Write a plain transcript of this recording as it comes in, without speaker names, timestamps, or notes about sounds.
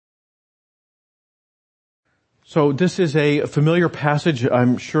So this is a familiar passage.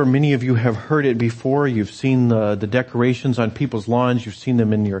 I'm sure many of you have heard it before. You've seen the decorations on people's lawns. You've seen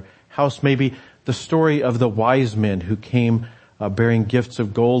them in your house maybe. The story of the wise men who came bearing gifts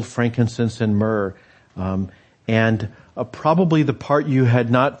of gold, frankincense, and myrrh. Probably the part you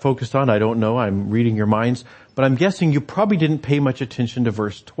had not focused on, I don't know, I'm reading your minds, but I'm guessing you probably didn't pay much attention to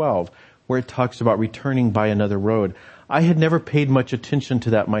verse 12, where it talks about returning by another road. I had never paid much attention to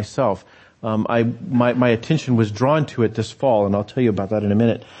that myself. My attention was drawn to it this fall, and I'll tell you about that in a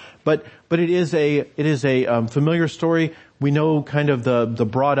minute. But it is a familiar story. We know kind of the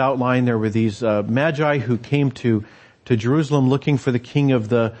broad outline. There were these magi who came to Jerusalem looking for the king of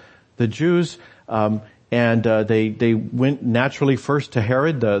the Jews, and they went naturally first to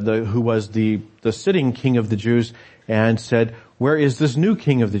Herod, who was the sitting king of the Jews, and said, "Where is this new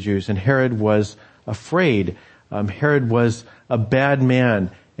king of the Jews?" And Herod was afraid. Herod was a bad man.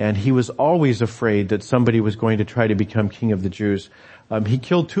 And he was always afraid that somebody was going to try to become king of the Jews. He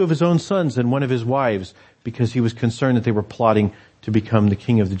killed 2 of his own sons and 1 of his wives because he was concerned that they were plotting to become the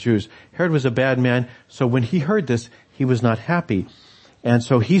king of the Jews. Herod was a bad man, so when he heard this, he was not happy. And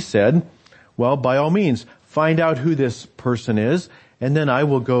so he said, well, by all means, find out who this person is, and then I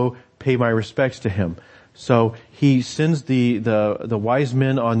will go pay my respects to him. So he sends the wise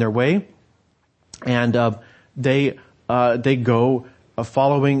men on their way, and they go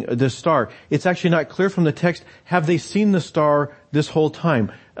following this star. It's actually not clear from the text, have they seen the star this whole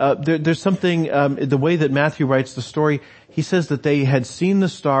time? There's something, the way that Matthew writes the story, he says that they had seen the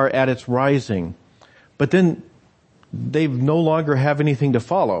star at its rising, but then they no longer have anything to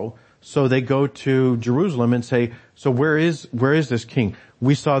follow, so they go to Jerusalem and say, so where is this king?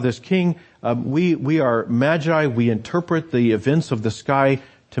 We saw this king, we are magi, we interpret the events of the sky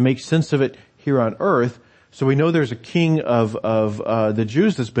to make sense of it here on earth. So we know there's a king of the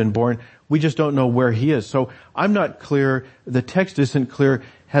Jews that's been born. We just don't know where he is. So I'm not clear. The text isn't clear.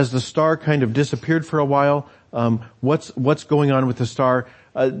 Has the star kind of disappeared for a while? What's going on with the star?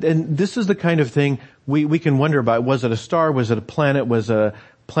 And this is the kind of thing we can wonder about. Was it a star? Was it a planet? Was it a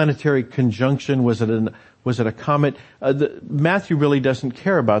planetary conjunction? Was it a comet? Matthew really doesn't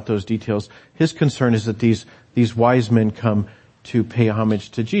care about those details. His concern is that these wise men come to pay homage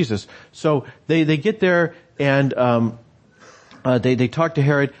to Jesus. So they get there and they talk to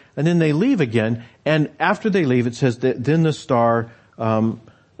Herod, and then they leave again. And after they leave, it says that then the star,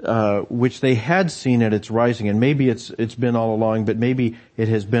 which they had seen at its rising, and maybe it's been all along, but maybe it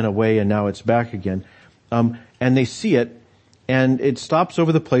has been away and now it's back again. And they see it, and it stops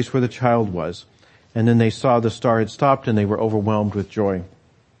over the place where the child was. And then they saw the star had stopped, and they were overwhelmed with joy.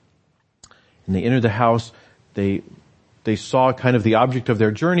 And they entered the house. They saw kind of the object of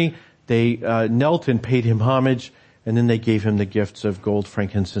their journey. They knelt and paid him homage, and then they gave him the gifts of gold,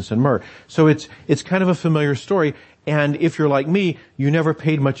 frankincense, and myrrh. So it's kind of a familiar story. And if you're like me, you never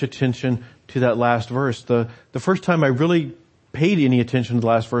paid much attention to that last verse. The first time I really paid any attention to the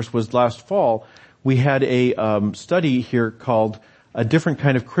last verse was last fall. We had a study here called A Different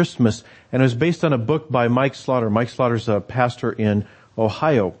Kind of Christmas, and it was based on a book by Mike Slaughter. Mike Slaughter's a pastor in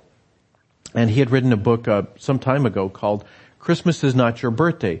Ohio. And he had written a book some time ago called Christmas is Not Your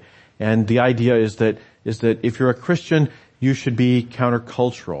Birthday. And the idea is that if you're a Christian, you should be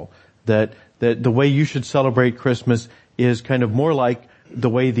countercultural. That the way you should celebrate Christmas is kind of more like the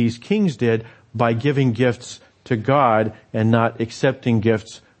way these kings did, by giving gifts to God and not accepting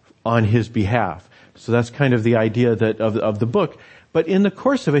gifts on his behalf. So that's kind of the idea of the book. But in the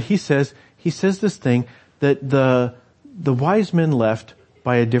course of it, he says this thing that the wise men left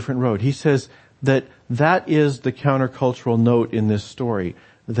by a different road. He says that is the countercultural note in this story,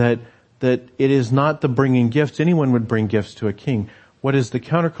 that it is not the bringing gifts. Anyone would bring gifts to a king. What is the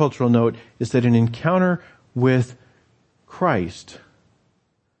countercultural note is that an encounter with Christ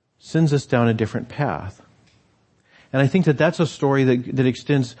sends us down a different path. And I think that's a story that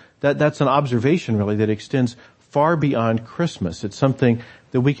extends, that's an observation really that extends far beyond Christmas. It's something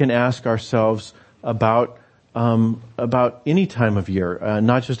that we can ask ourselves about any time of year,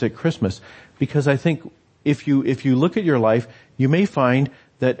 not just at Christmas. Because I think if you look at your life, you may find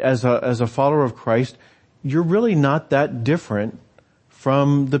that as a follower of Christ, you're really not that different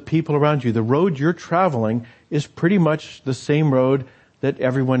from the people around you. The road you're traveling is pretty much the same road that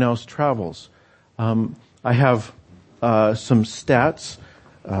everyone else travels. I have some stats,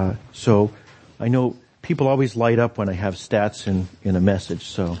 so I know people always light up when I have stats in a message.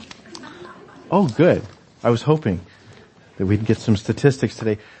 So, oh, good. I was hoping that we'd get some statistics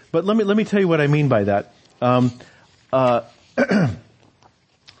today. But let me tell you what I mean by that.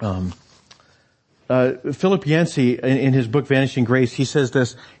 Philip Yancey, in his book Vanishing Grace, he says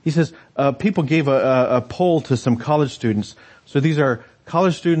this. He says, people gave a poll to some college students. So these are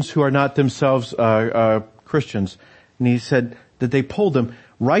college students who are not themselves Christians. And he said that they polled them,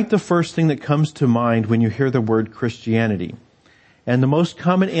 write the first thing that comes to mind when you hear the word Christianity. And the most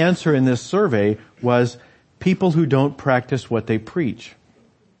common answer in this survey was people who don't practice what they preach.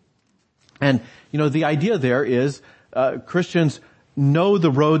 And, the idea there is Christians know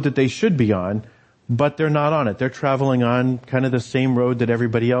the road that they should be on, but they're not on it. They're traveling on kind of the same road that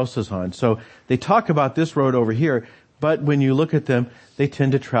everybody else is on. So they talk about this road over here, but when you look at them, they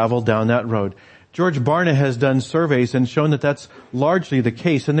tend to travel down that road. George Barna has done surveys and shown that that's largely the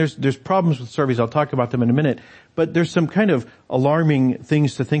case. And there's problems with surveys. I'll talk about them in a minute. But there's some kind of alarming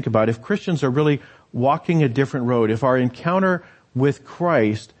things to think about. If Christians are really walking a different road, if our encounter with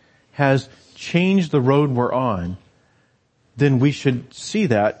Christ has changed the road we're on, then we should see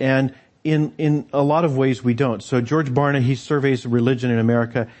that. And in a lot of ways we don't. So George Barna, he surveys religion in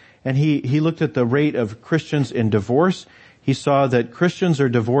America, and he looked at the rate of Christians in divorce. He saw that Christians are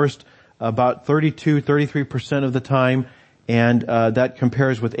divorced about 33% of the time, and that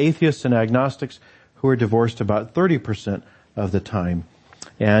compares with atheists and agnostics who are divorced about 30% of the time.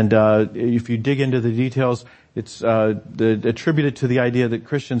 And if you dig into the details, it's attributed to the idea that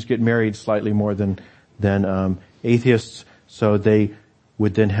Christians get married slightly more than atheists, so they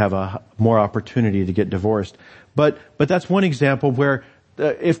would then have a more opportunity to get divorced. But that's one example where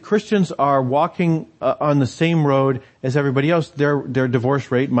if Christians are walking on the same road as everybody else, their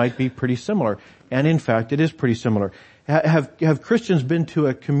divorce rate might be pretty similar. And in fact, it is pretty similar. Have Christians been to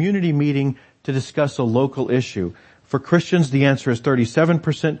a community meeting to discuss a local issue? For Christians, the answer is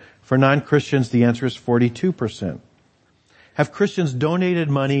 37%. For non-Christians, the answer is 42%. Have Christians donated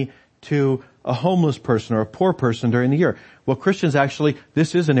money to a homeless person or a poor person during the year? Well, Christians actually,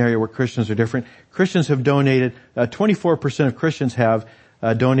 this is an area where Christians are different. Christians have donated, 24% of Christians have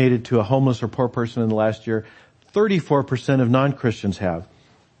donated to a homeless or poor person in the last year. 34% of non-Christians have.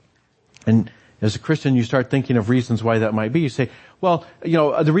 And as a Christian, you start thinking of reasons why that might be. You say, well,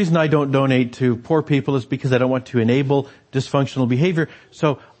 the reason I don't donate to poor people is because I don't want to enable dysfunctional behavior.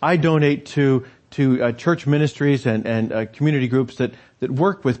 So I donate to church ministries and community groups that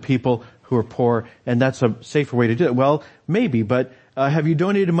work with people who are poor, and that's a safer way to do it. Well, maybe, but have you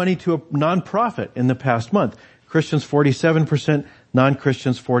donated money to a nonprofit in the past month? Christians 47%,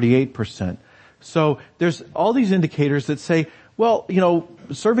 non-Christians 48%. So there's all these indicators that say, well,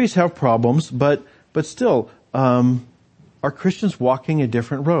 surveys have problems, but still, are Christians walking a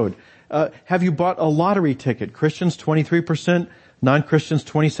different road? Have you bought a lottery ticket? Christians 23%, non-Christians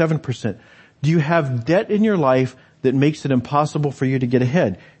 27%. Do you have debt in your life that makes it impossible for you to get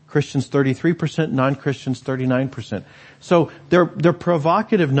ahead? Christians 33%, non-Christians 39%. So they're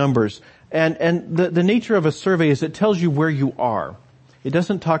provocative numbers. And the nature of a survey is it tells you where you are. It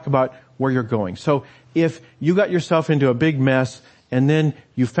doesn't talk about where you're going. So if you got yourself into a big mess and then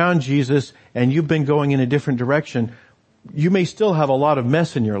you found Jesus and you've been going in a different direction, you may still have a lot of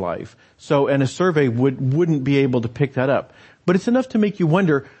mess in your life. So, and a survey wouldn't be able to pick that up. But it's enough to make you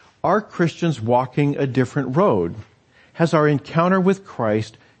wonder, are Christians walking a different road? Has our encounter with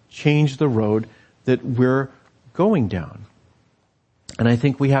Christ changed the road that we're going down? And I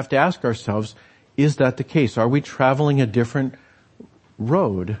think we have to ask ourselves, is that the case? Are we traveling a different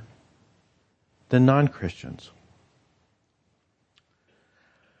road than non-Christians?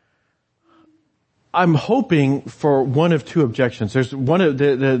 I'm hoping for one of two objections. There's one of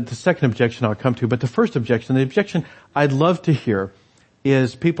the second objection I'll come to, but the first objection, the objection I'd love to hear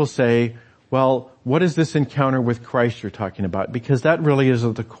is people say, well, what is this encounter with Christ you're talking about? Because that really is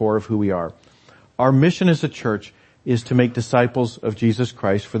at the core of who we are. Our mission as a church is to make disciples of Jesus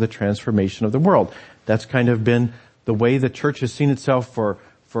Christ for the transformation of the world. That's kind of been the way the church has seen itself for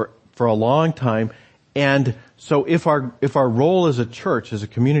a long time. And so if our role as a church, as a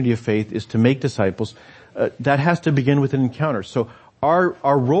community of faith, is to make disciples, that has to begin with an encounter. So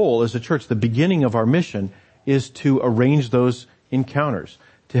our role as a church, the beginning of our mission, is to arrange those encounters,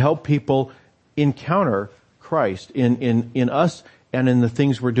 to help people encounter Christ in us and in the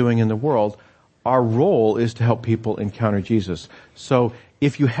things we're doing in the world. Our role is to help people encounter Jesus. So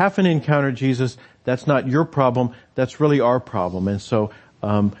if you haven't encountered Jesus, that's not your problem, that's really our problem. And so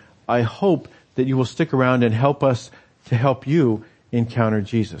I hope that you will stick around and help us to help you encounter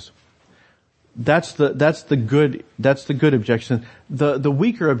Jesus. That's the good objection. The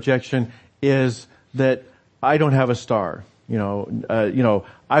weaker objection is that I don't have a star.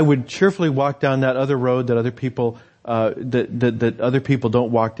 I would cheerfully walk down that other road that other people that other people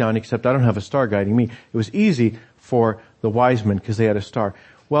don't walk down, except I don't have a star guiding me. It was easy for the wise men because they had a star.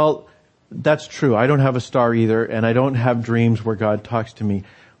 Well, that's true. I don't have a star either, and I don't have dreams where God talks to me.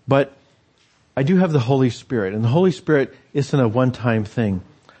 But I do have the Holy Spirit, and the Holy Spirit isn't a one-time thing.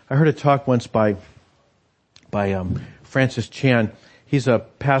 I heard a talk once by Francis Chan. He's a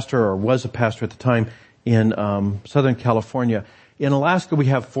pastor, or was a pastor at the time, in Southern California. In Alaska, we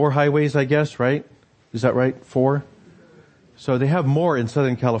have 4 highways, I guess, right? Is that right? 4? So they have more in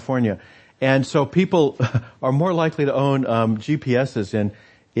Southern California. And so people are more likely to own GPSs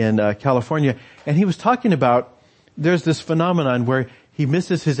in California. And he was talking about, there's this phenomenon where he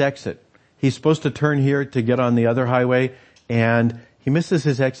misses his exit. He's supposed to turn here to get on the other highway, and he misses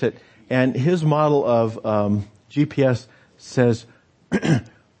his exit. And his model of GPS says,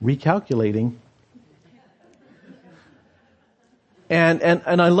 recalculating. And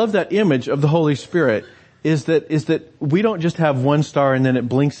I love that image of the Holy Spirit, is that we don't just have one star and then it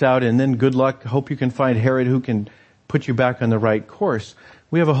blinks out and then good luck, hope you can find Herod who can put you back on the right course.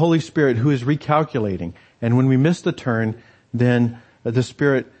 We have a Holy Spirit who is recalculating. And when we miss the turn, then the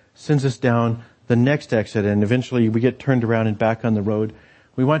Spirit sends us down the next exit, and eventually we get turned around and back on the road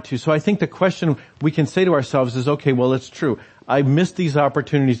we want to. So I think the question we can say to ourselves is, okay, well, it's true. I missed these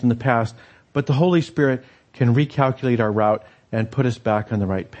opportunities in the past, but the Holy Spirit can recalculate our route and put us back on the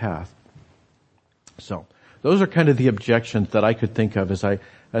right path. So those are kind of the objections that I could think of as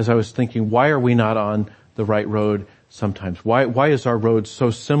I was thinking, why are we not on the right road sometimes? Why is our road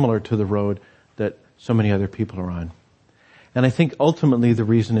so similar to the road that so many other people are on? And I think ultimately the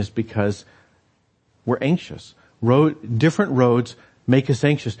reason is because we're anxious. Different roads make us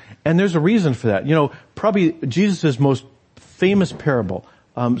anxious. And there's a reason for that. You know, probably Jesus' most famous parable,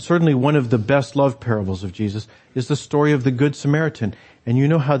 certainly one of the best loved parables of Jesus, is the story of the Good Samaritan. And you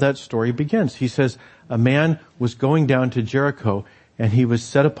know how that story begins. He says, a man was going down to Jericho and he was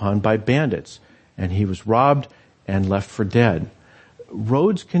set upon by bandits, and he was robbed and left for dead.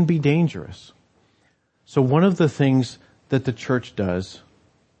 Roads can be dangerous. So one of the things that the church does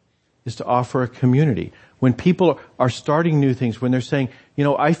is to offer a community. When people are starting new things, when they're saying, you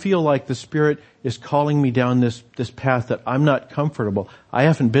know, I feel like the Spirit is calling me down this path that I'm not comfortable, I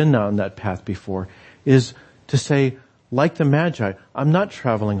haven't been down that path before, is to say, like the Magi, I'm not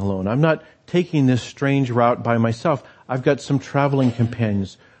traveling alone. I'm not taking this strange route by myself. I've got some traveling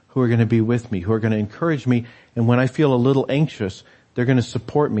companions who are going to be with me, who are going to encourage me, and when I feel a little anxious, they're going to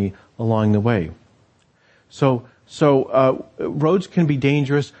support me along the way. So roads can be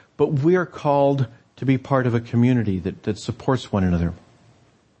dangerous, but we're called to be part of a community that supports one another.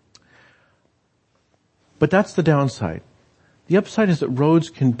 But that's the downside. The upside is that roads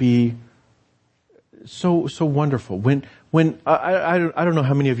can be so wonderful. When I don't know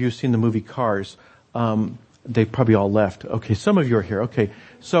how many of you have seen the movie Cars. They probably all left. Okay, some of you are here. Okay,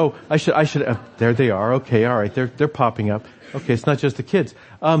 so I should. There they are. Okay, all right. They're popping up. Okay, it's not just the kids.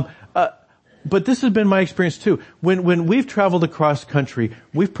 But this has been my experience too. When we've traveled across country,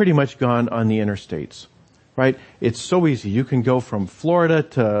 we've pretty much gone on the interstates, right? It's so easy. You can go from Florida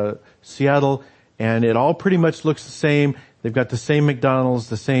to Seattle, and it all pretty much looks the same. They've got the same McDonald's,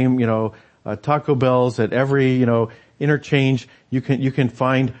 the same, Taco Bells at every, interchange. You can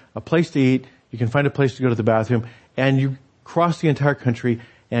find a place to eat. You can find a place to go to the bathroom, and you cross the entire country,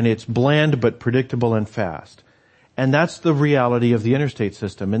 and it's bland but predictable and fast. And that's the reality of the interstate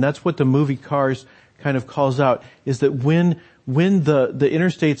system. And that's what the movie Cars kind of calls out, is that when the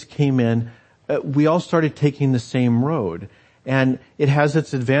interstates came in, we all started taking the same road. And it has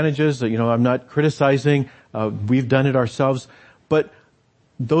its advantages. I'm not criticizing. We've done it ourselves. But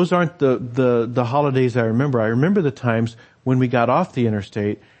those aren't the holidays I remember. I remember the times when we got off the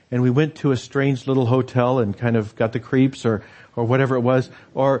interstate and we went to a strange little hotel and kind of got the creeps or whatever it was,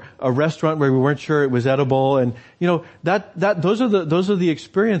 or a restaurant where we weren't sure it was edible. And, those are the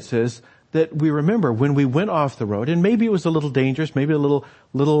experiences that we remember when we went off the road. And maybe it was a little dangerous, maybe a little,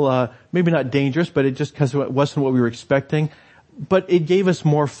 maybe not dangerous, but it just because it wasn't what we were expecting. But it gave us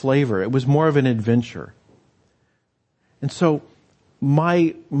more flavor. It was more of an adventure. And so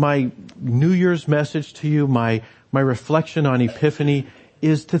my New Year's message to you, my reflection on Epiphany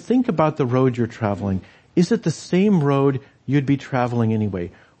is to think about the road you're traveling. Is it the same road you'd be traveling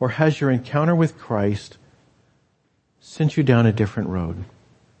anyway? Or has your encounter with Christ sent you down a different road?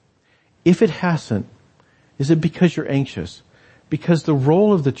 If it hasn't, is it because you're anxious? Because the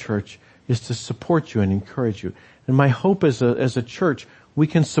role of the church is to support you and encourage you. And my hope as a church, we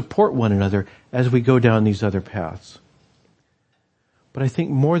can support one another as we go down these other paths. But I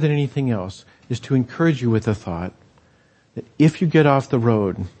think more than anything else is to encourage you with the thought that if you get off the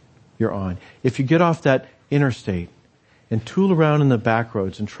road you're on, if you get off that interstate and tool around in the back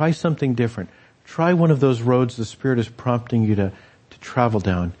roads and try something different, try one of those roads the Spirit is prompting you to travel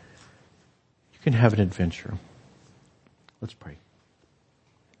down, you can have an adventure. Let's pray.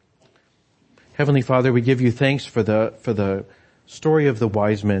 Heavenly Father, we give you thanks for the story of the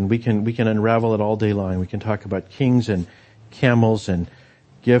wise men. We can unravel it all day long. We can talk about kings and camels and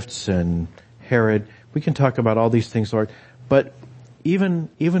gifts and Herod. We can talk about all these things, Lord. But even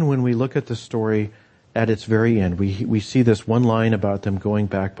when we look at the story at its very end, we see this one line about them going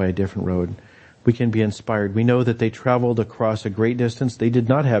back by a different road. We can be inspired. We know that they traveled across a great distance. They did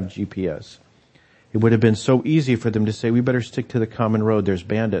not have GPS. It would have been so easy for them to say, we better stick to the common road. There's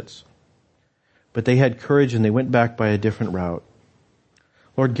bandits. But they had courage and they went back by a different route.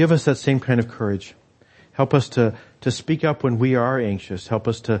 Lord, give us that same kind of courage. Help us to speak up when we are anxious. Help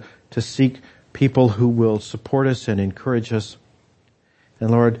us to seek people who will support us and encourage us.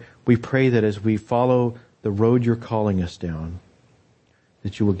 And Lord, we pray that as we follow the road you're calling us down,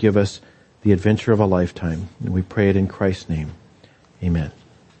 that you will give us the adventure of a lifetime. And we pray it in Christ's name. Amen.